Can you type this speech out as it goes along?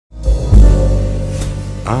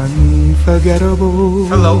unforgettable.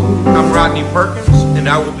 Hello, I'm Rodney Perkins, and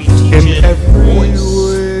I will be teaching voice.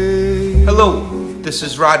 Hello, this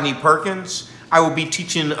is Rodney Perkins. I will be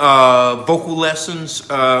teaching vocal lessons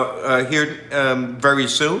here very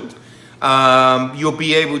soon. You'll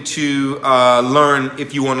be able to learn,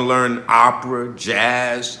 if you want to learn opera,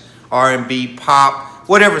 jazz, R&B, pop,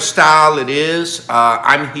 whatever style it is.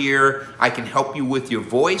 I'm here. I can help you with your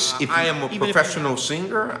voice. I am a professional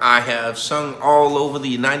singer. I have sung all over the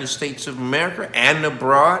United States of America and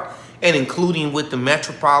abroad, and including with the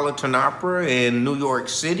Metropolitan Opera in New York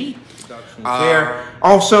City.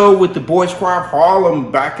 Also with the Boys Choir of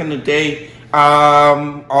Harlem back in the day.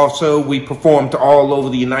 Also, we performed all over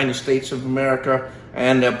the United States of America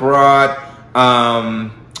and abroad.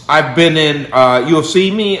 I've been in, you'll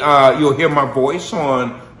see me, you'll hear my voice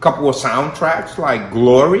on a couple of soundtracks like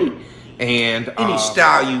Glory and any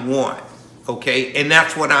style you want, okay? And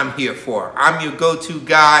that's what I'm here for. I'm your go-to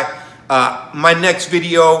guy. My next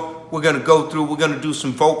video, we're gonna go through, we're gonna do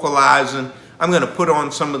some vocalizing. I'm gonna put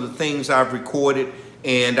on some of the things I've recorded,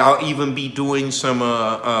 and I'll even be doing some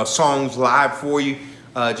songs live for you,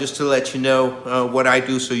 just to let you know what I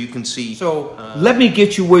do so you can see. So let me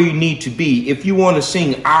get you where you need to be. If you want to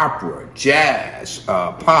sing opera, jazz,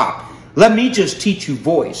 pop, let me just teach you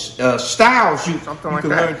voice. Styles, you can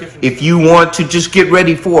learn different. If you want to just get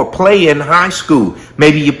ready for a play in high school,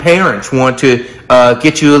 maybe your parents want to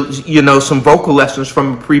get you, some vocal lessons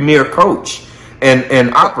from a premier coach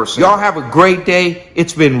and opera singer. Y'all have a great day.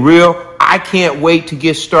 It's been real. I can't wait to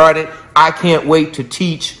get started. I can't wait to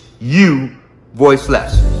teach you voice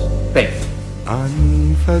lessons. Thank you.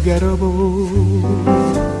 Unforgettable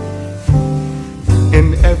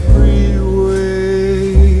in every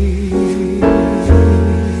way,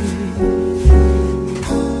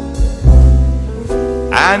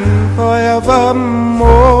 and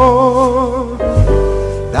forevermore.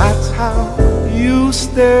 That's how you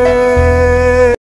stay.